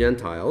go to the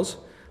Gentiles,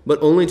 but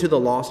only to the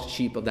lost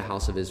sheep of the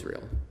house of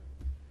Israel.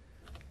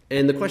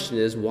 And the question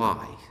is,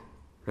 why?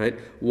 Right?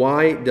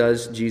 Why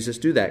does Jesus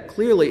do that?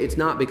 Clearly, it's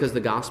not because the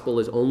gospel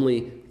is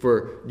only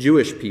for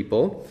Jewish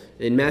people.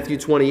 In Matthew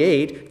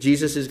 28,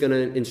 Jesus is going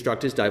to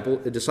instruct his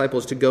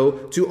disciples to go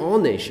to all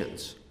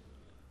nations.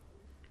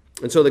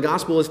 And so the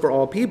gospel is for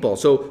all people.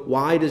 So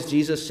why does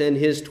Jesus send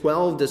his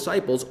 12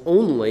 disciples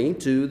only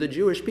to the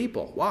Jewish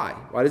people? Why?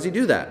 Why does he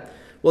do that?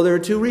 Well, there are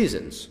two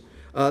reasons.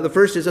 The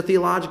first is a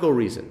theological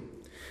reason.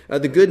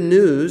 The good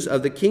news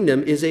of the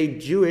kingdom is a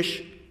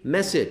Jewish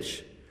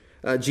message.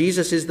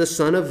 Jesus is the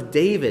son of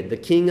David, the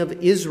king of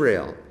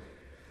Israel.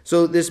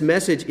 So this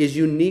message is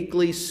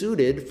uniquely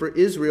suited for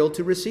Israel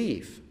to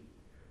receive.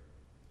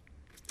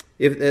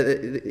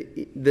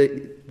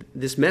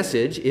 This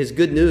message is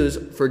good news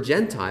for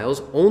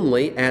Gentiles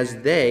only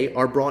as they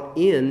are brought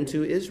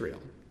into Israel.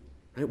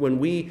 Right? When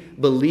we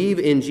believe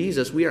in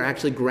Jesus, we are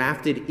actually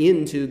grafted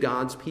into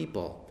God's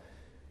people,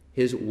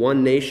 his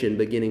one nation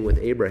beginning with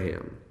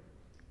Abraham.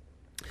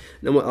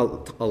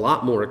 Now, a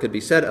lot more could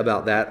be said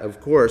about that, of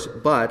course,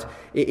 but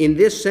in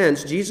this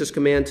sense, Jesus'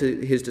 command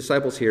to his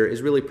disciples here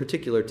is really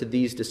particular to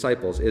these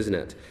disciples, isn't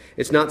it?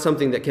 It's not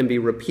something that can be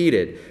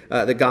repeated.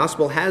 The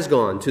gospel has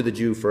gone to the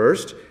Jew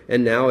first,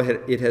 and now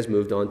it has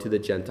moved on to the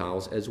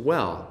Gentiles as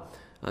well.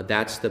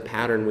 That's the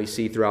pattern we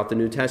see throughout the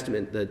New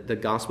Testament. The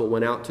gospel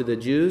went out to the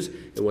Jews,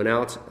 it went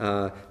out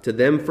to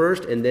them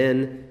first, and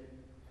then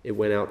it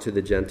went out to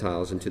the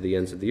Gentiles and to the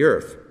ends of the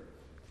earth.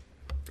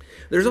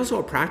 There's also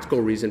a practical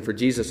reason for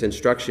Jesus'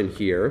 instruction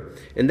here,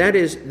 and that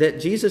is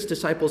that Jesus'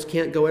 disciples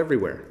can't go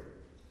everywhere.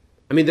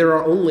 I mean, there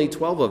are only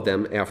 12 of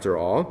them after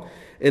all,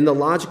 and the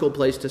logical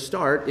place to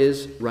start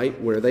is right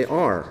where they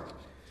are.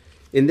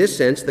 In this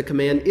sense, the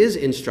command is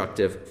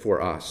instructive for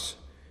us.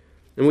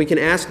 And we can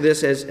ask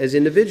this as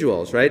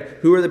individuals, right?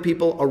 Who are the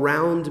people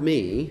around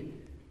me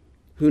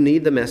who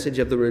need the message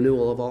of the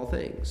renewal of all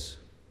things?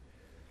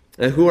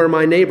 Who are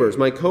my neighbors,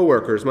 my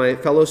coworkers, my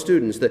fellow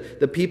students,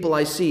 the people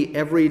I see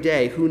every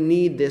day who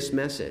need this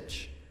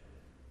message?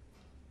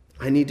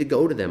 I need to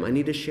go to them. I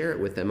need to share it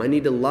with them. I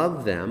need to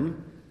love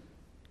them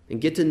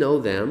and get to know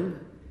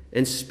them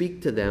and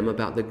speak to them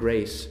about the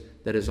grace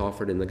that is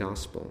offered in the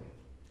gospel.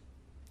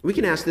 We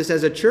can ask this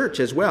as a church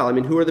as well. I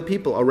mean, who are the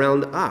people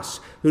around us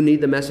who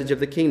need the message of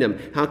the kingdom?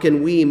 How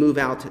can we move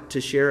out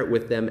to share it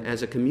with them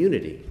as a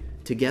community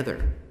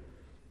together?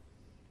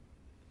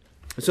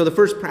 So the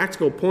first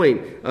practical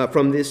point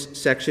from this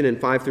section in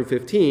 5 through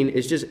 15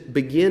 is just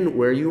begin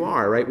where you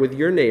are, right? With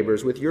your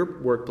neighbors, with your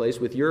workplace,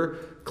 with your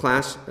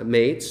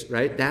classmates,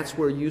 right? That's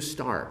where you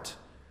start.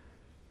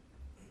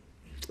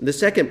 The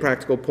second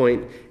practical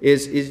point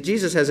is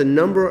Jesus has a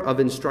number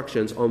of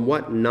instructions on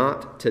what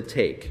not to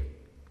take.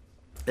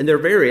 And they're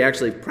very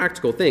actually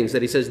practical things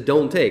that he says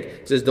don't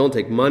take. He says don't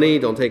take money,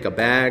 don't take a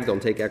bag,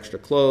 don't take extra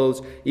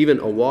clothes, even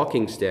a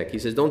walking stick. He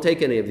says don't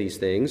take any of these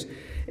things.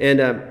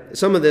 And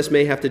some of this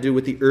may have to do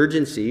with the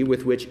urgency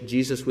with which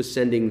Jesus was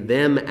sending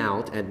them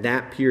out at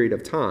that period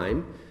of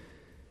time.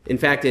 In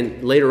fact,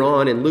 later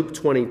on in Luke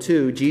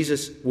 22,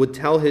 Jesus would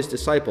tell his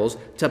disciples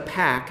to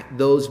pack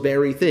those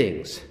very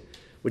things,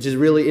 which is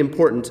really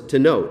important to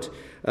note.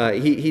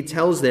 He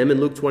tells them in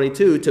Luke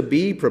 22 to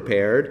be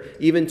prepared,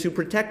 even to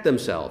protect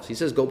themselves. He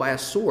says, go buy a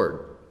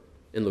sword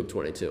in Luke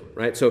 22,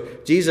 right? So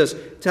Jesus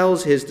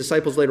tells his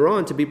disciples later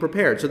on to be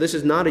prepared. So this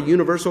is not a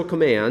universal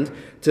command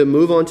to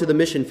move on to the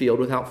mission field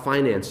without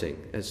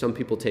financing, as some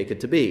people take it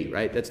to be,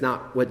 right? That's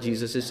not what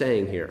Jesus is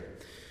saying here.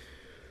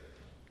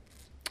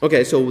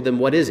 Okay, so then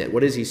what is it?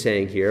 What is he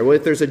saying here? Well,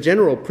 if there's a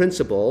general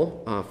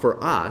principle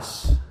for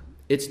us,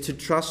 it's to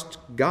trust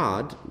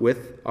God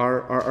with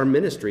our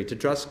ministry, to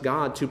trust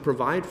God to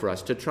provide for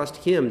us, to trust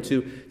him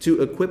to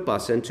equip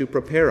us and to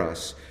prepare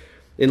us.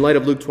 In light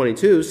of Luke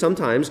 22,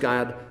 sometimes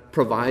God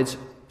provides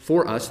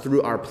for us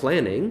through our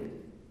planning.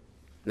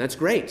 That's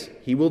great.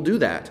 He will do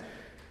that.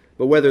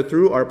 But whether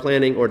through our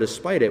planning or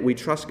despite it, we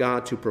trust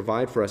God to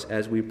provide for us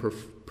as we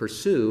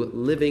pursue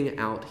living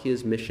out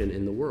his mission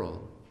in the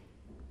world.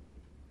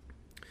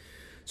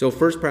 So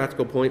first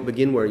practical point,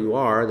 begin where you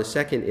are. The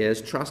second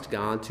is trust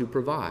God to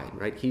provide,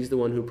 right? He's the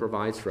one who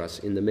provides for us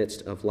in the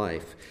midst of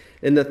life.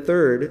 And the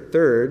third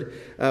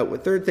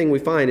thing we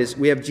find is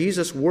we have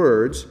Jesus'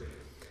 words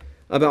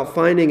about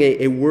finding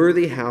a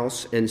worthy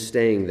house and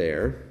staying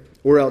there,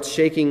 or else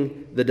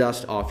shaking the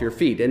dust off your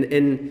feet.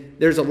 And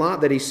there's a lot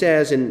that he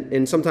says,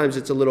 and sometimes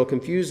it's a little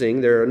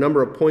confusing. There are a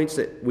number of points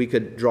that we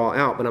could draw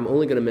out, but I'm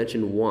only going to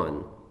mention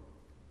one.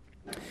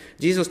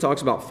 Jesus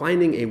talks about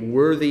finding a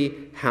worthy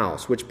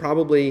house, which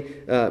probably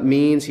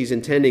means he's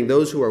intending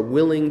those who are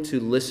willing to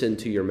listen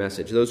to your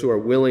message, those who are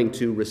willing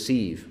to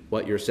receive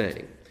what you're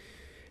saying.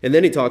 And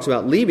then he talks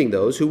about leaving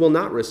those who will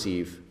not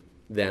receive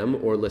them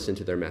or listen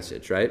to their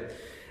message, right?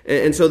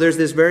 And so there's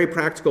this very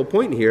practical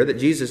point here that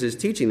Jesus is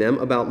teaching them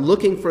about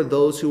looking for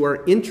those who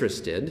are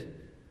interested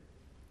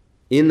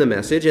in the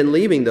message and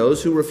leaving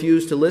those who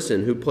refuse to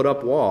listen, who put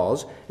up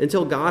walls,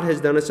 until God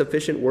has done a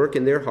sufficient work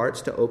in their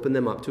hearts to open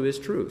them up to his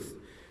truth.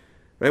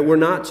 Right? We're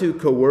not to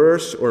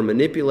coerce or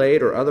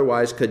manipulate or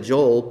otherwise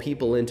cajole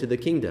people into the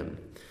kingdom.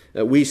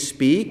 We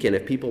speak, and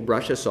if people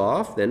brush us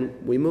off, then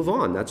we move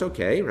on. That's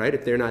okay, right?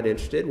 If they're not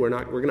interested, we're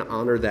going to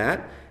honor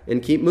that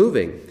and keep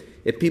moving.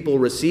 If people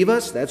receive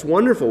us, that's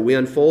wonderful. We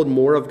unfold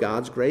more of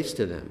God's grace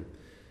to them.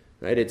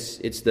 Right?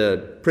 It's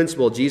the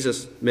principle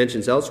Jesus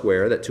mentions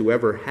elsewhere that to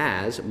whoever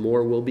has,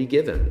 more will be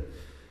given.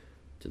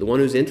 To the one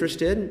who's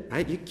interested,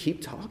 right, you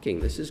keep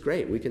talking. This is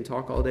great. We can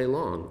talk all day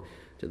long.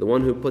 To the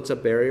one who puts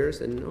up barriers,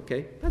 then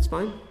okay, that's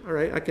fine. All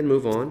right, I can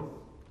move on.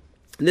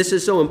 And this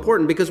is so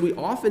important because we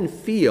often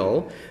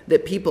feel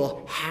that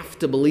people have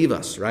to believe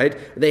us, right?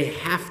 They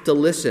have to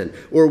listen,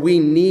 or we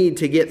need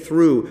to get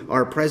through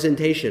our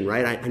presentation,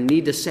 right? I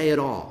need to say it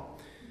all.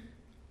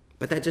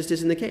 But that just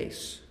isn't the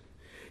case.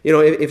 You know,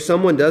 if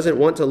someone doesn't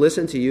want to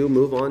listen to you,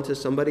 move on to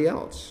somebody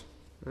else.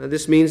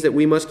 This means that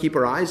we must keep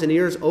our eyes and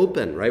ears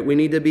open, right? We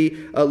need to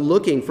be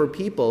looking for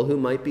people who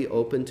might be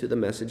open to the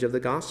message of the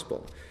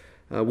gospel.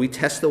 We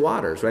test the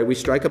waters, right? We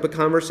strike up a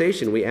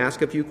conversation. We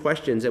ask a few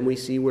questions, and we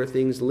see where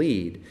things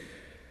lead.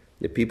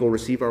 If people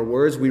receive our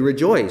words, we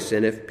rejoice.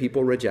 And if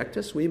people reject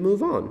us, we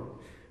move on.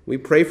 We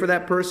pray for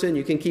that person.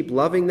 You can keep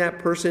loving that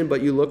person,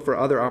 but you look for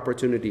other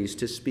opportunities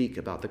to speak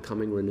about the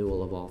coming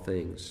renewal of all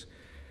things.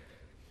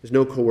 There's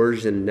no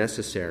coercion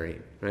necessary,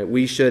 right?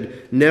 We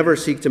should never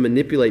seek to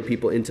manipulate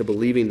people into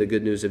believing the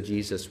good news of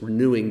Jesus,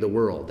 renewing the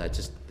world.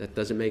 That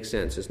doesn't make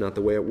sense. It's not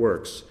the way it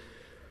works.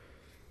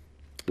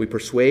 We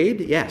persuade,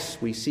 yes,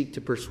 we seek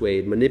to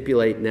persuade.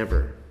 Manipulate,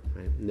 never.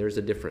 Right? And there's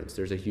a difference.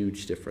 There's a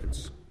huge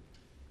difference.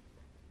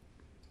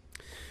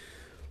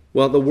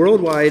 Well, the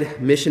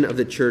worldwide mission of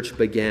the church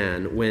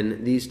began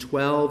when these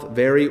 12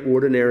 very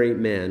ordinary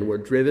men were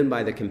driven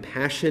by the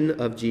compassion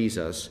of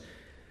Jesus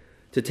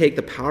to take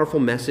the powerful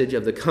message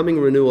of the coming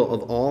renewal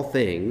of all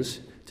things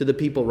to the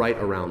people right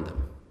around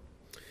them.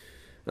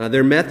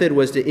 Their method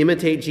was to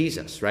imitate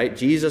Jesus, right?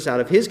 Jesus, out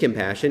of his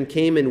compassion,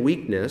 came in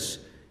weakness,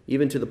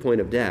 even to the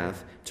point of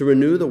death, to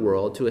renew the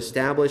world, to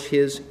establish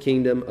his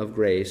kingdom of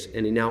grace,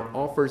 and he now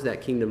offers that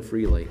kingdom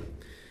freely.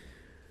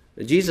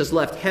 Jesus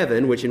left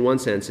heaven, which in one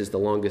sense is the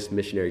longest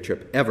missionary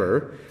trip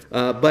ever,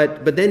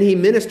 but then he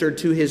ministered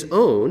to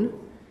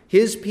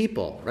his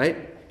people,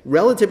 right?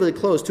 Relatively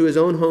close to his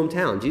own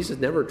hometown. Jesus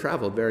never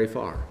traveled very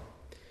far.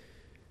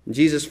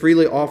 Jesus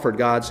freely offered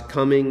God's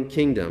coming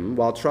kingdom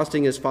while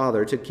trusting his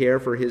Father to care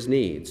for his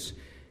needs.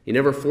 He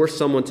never forced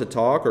someone to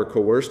talk or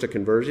coerced a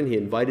conversion. He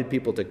invited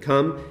people to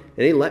come,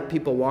 and he let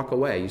people walk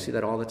away. You see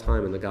that all the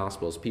time in the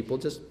Gospels. People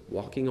just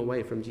walking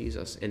away from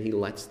Jesus, and he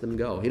lets them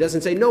go. He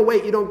doesn't say, no,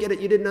 wait, you don't get it,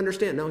 you didn't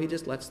understand. No, he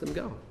just lets them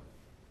go.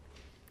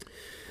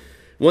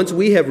 Once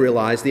we have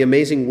realized the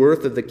amazing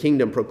worth of the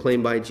kingdom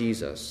proclaimed by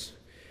Jesus,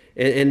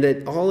 and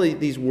that all of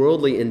these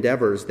worldly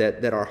endeavors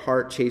that our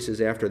heart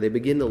chases after, they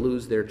begin to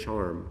lose their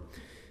charm.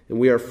 And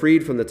we are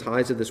freed from the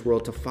ties of this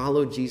world to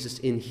follow Jesus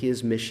in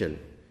his mission,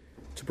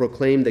 to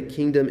proclaim the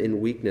kingdom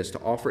in weakness, to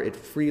offer it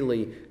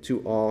freely to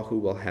all who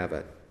will have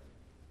it.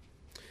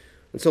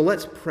 And so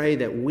let's pray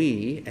that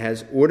we,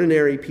 as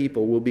ordinary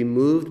people, will be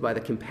moved by the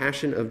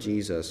compassion of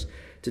Jesus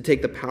to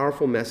take the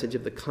powerful message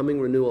of the coming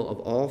renewal of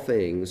all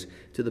things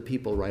to the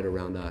people right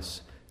around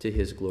us, to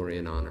his glory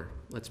and honor.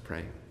 Let's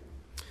pray.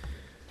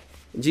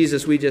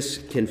 Jesus, we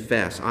just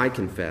confess how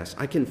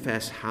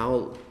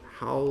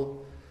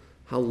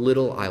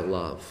little I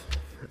love.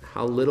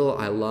 How little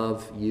I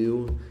love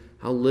you.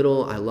 How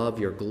little I love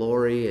your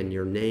glory and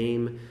your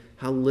name.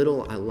 How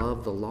little I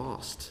love the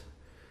lost.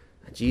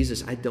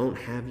 Jesus, I don't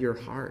have your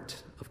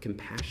heart of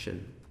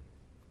compassion.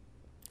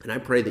 And I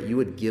pray that you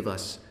would give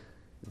us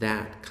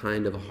that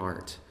kind of a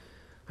heart.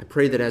 I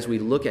pray that as we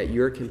look at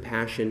your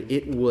compassion,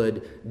 it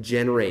would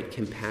generate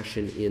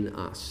compassion in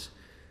us.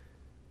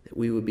 That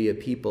we would be a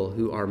people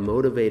who are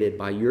motivated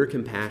by your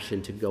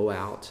compassion to go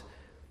out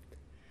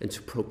and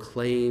to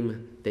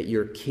proclaim that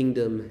your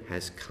kingdom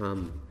has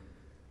come.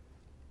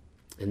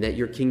 And that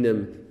your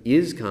kingdom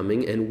is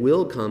coming and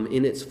will come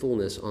in its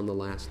fullness on the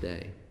last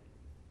day.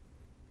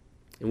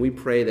 And we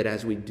pray that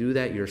as we do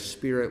that, your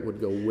Spirit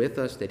would go with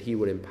us, that he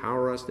would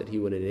empower us, that he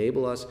would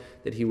enable us,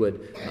 that he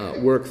would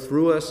work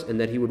through us, and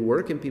that he would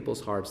work in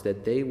people's hearts,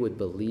 that they would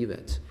believe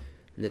it,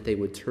 and that they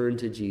would turn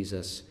to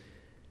Jesus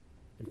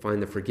and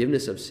find the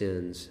forgiveness of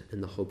sins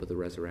and the hope of the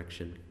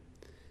resurrection.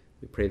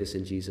 We pray this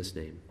in Jesus'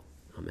 name.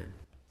 Amen.